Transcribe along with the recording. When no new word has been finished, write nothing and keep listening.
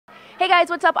Hey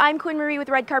guys, what's up? I'm Quinn Marie with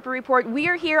Red Carpet Report. We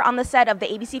are here on the set of the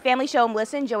ABC Family Show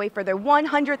Melissa and Joey for their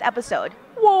 100th episode.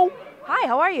 Whoa! Hi,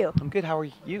 how are you? I'm good. How are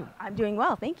you? I'm doing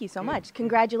well. Thank you so much.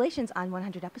 Congratulations on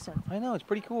 100 episodes. I know, it's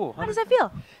pretty cool. How does that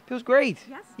feel? Feels great.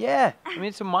 Yes? Yeah. I mean,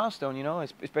 it's a milestone, you know,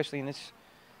 especially in this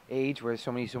age where there's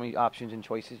so many options and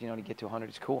choices, you know, to get to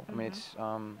 100 is cool. I mean,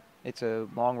 it's a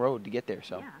long road to get there,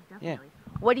 so. Yeah, definitely.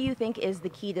 Yeah. What do you think is the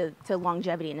key to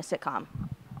longevity in a sitcom?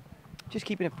 Just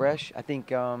keeping it fresh. I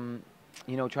think,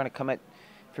 you know, trying to come at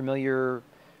familiar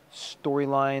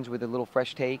storylines with a little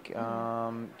fresh take,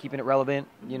 keeping it relevant,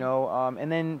 you know,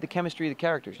 and then the chemistry of the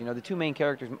characters. You know, the two main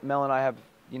characters, Mel and I have,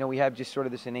 you know, we have just sort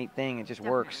of this innate thing. It just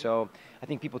works. So I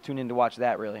think people tune in to watch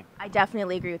that, really. I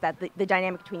definitely agree with that. The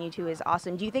dynamic between you two is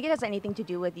awesome. Do you think it has anything to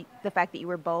do with the fact that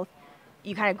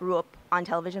you kind of grew up on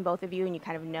television, both of you, and you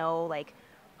kind of know, like,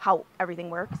 how everything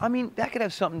works? I mean, that could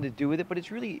have something to do with it, but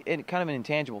it's really kind of an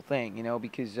intangible thing, you know,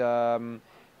 because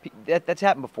that's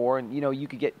happened before, and, you know, you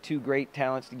could get two great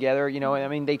talents together, you know, and I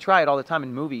mean, they try it all the time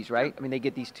in movies, right? I mean, they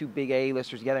get these two big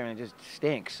A-listers together, and it just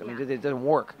stinks. I mean, it doesn't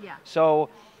work. Yeah. So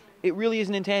it really is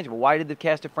an intangible. Why did the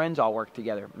cast of Friends all work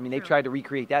together? I mean, they've tried to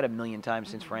recreate that a million times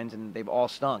since Friends, and they've all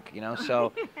stunk, you know?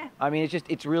 So, I mean,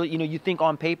 it's really, you know, you think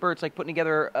on paper, it's like putting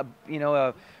together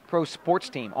a pro sports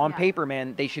team. On paper,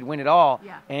 man, they should win it all,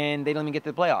 and they don't even get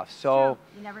to the playoffs. So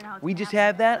you never know how we just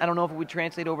have that. I don't know if it would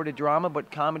translate over to drama,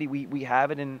 but comedy, we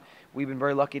have it, and we've been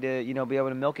very lucky to, you know, be able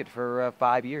to milk it for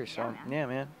 5 years. So, yeah,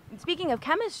 man. And speaking of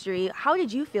chemistry, how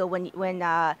did you feel when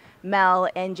Mel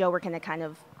and Joe were going to kind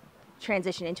of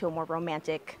transition into a more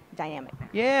romantic dynamic there?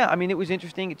 Yeah, I mean, it was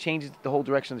interesting. It changes the whole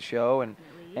direction of the show,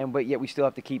 but yet we still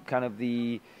have to keep kind of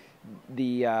the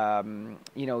you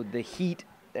know, the heat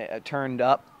turned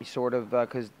up, sort of,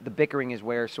 because the bickering is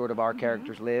where sort of our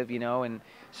characters live, you know, and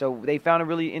so they found a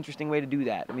really interesting way to do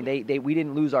that. I mean, we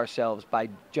didn't lose ourselves by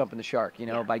jumping the shark, you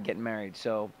know, by getting married,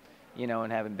 so, you know,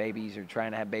 and having babies or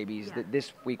trying to have babies.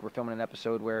 This week we're filming an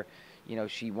episode where, you know,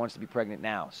 she wants to be pregnant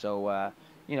now, so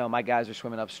you know, my guys are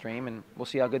swimming upstream, and we'll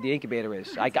see how good the incubator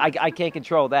is. I can't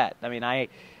control that. I mean, I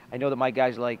know that my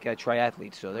guys like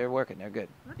triathletes, so they're working. They're good.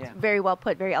 Yeah. Very well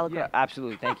put. Very eloquent. Yeah,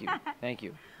 absolutely. Thank you. Thank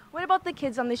you. What about the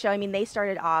kids on the show? I mean, they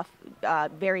started off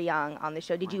very young on the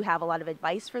show. Did you have a lot of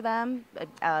advice for them,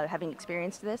 having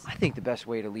experienced this? I think the best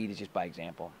way to lead is just by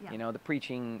example. Yeah. You know, the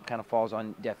preaching kind of falls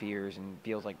on deaf ears and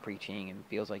feels like preaching and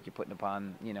feels like you're putting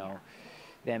upon, you know,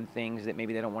 them things that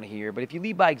maybe they don't want to hear. But if you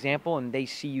lead by example and they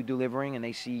see you delivering and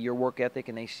they see your work ethic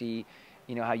and they see,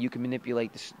 you know, how you can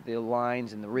manipulate the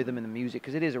lines and the rhythm and the music,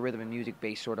 because it is a rhythm and music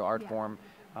based sort of art form.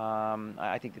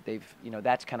 I think that they've, you know,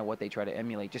 that's kind of what they try to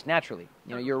emulate, just naturally.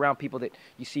 You know, you're around people that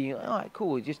you see, oh,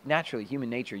 cool, just naturally,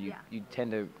 human nature, you tend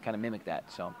to kind of mimic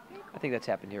that. So I think that's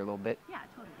happened here a little bit. Yeah,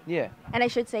 totally. Yeah. And I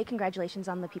should say congratulations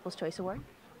on the People's Choice Award.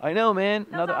 I know, man.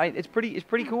 It's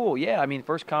pretty cool. Yeah, I mean,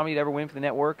 first comedy to ever win for the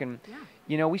network, and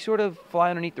you know, we sort of fly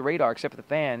underneath the radar, except for the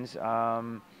fans.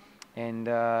 And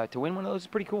to win one of those is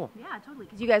pretty cool. Yeah, totally.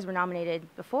 Because you guys were nominated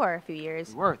before a few years.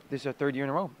 We were. This is our third year in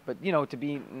a row. But, you know, to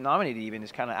be nominated even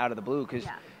is kind of out of the blue because,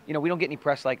 you know, we don't get any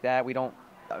press like that. We don't,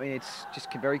 I mean, it's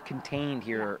just very contained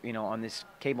here, you know, on this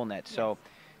cable net. So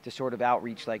to sort of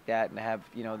outreach like that and have,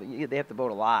 you know, they have to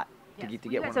vote a lot to get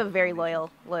one. You guys have a very loyal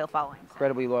following. So.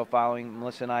 Incredibly loyal following.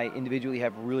 Melissa and I individually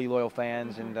have really loyal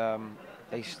fans, and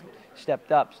they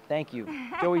stepped up. Thank you.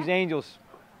 Joey's Angels.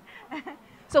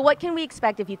 So what can we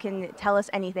expect if you can tell us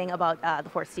anything about the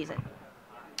fourth season?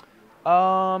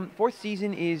 Fourth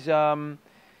season is,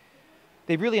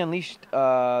 they've really unleashed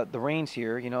the reins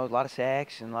here, you know, a lot of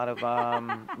sex and a lot of,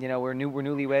 you know, we're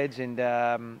newlyweds,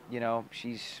 and, you know,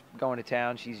 she's going to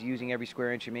town. She's using every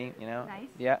square inch of me, you know. Nice.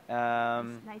 Yeah.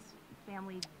 Nice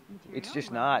family material. It's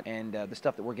just not, and the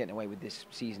stuff that we're getting away with this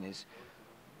season is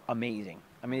amazing.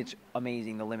 I mean, it's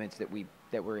amazing the limits that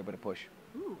we're able to push.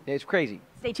 Ooh. It's crazy.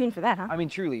 Stay tuned for that, huh? I mean,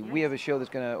 truly, we have a show that's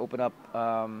going to open up.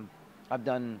 I've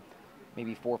done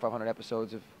maybe 400 or 500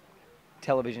 episodes of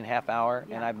television, half hour,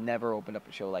 and I've never opened up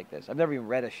a show like this. I've never even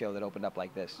read a show that opened up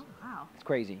like this. Oh, wow. It's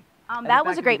crazy. That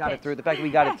was a great pitch. The fact that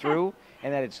we got it through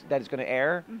and that it's going to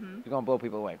air, you're going to blow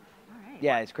people away. All right.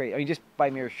 Yeah, it's crazy. I mean, just by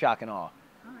mere shock and awe. All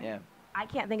right. Yeah. I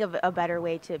can't think of a better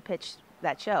way to pitch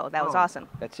that show. That was awesome.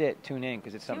 That's it. Tune in,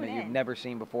 because it's something that you've never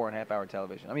seen before in half-hour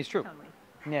television. I mean, it's true. Totally.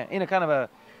 Yeah, in a kind of a,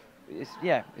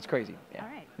 it's crazy. Yeah. All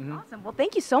right. Awesome. Well,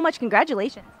 thank you so much.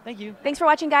 Congratulations. Thank you. Thanks for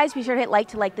watching, guys. Be sure to hit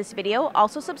like this video.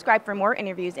 Also subscribe for more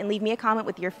interviews and leave me a comment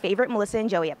with your favorite Melissa and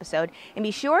Joey episode. And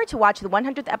be sure to watch the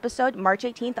 100th episode March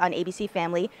 18th on ABC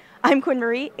Family. I'm Quinn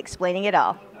Marie, explaining it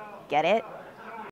all. Get it?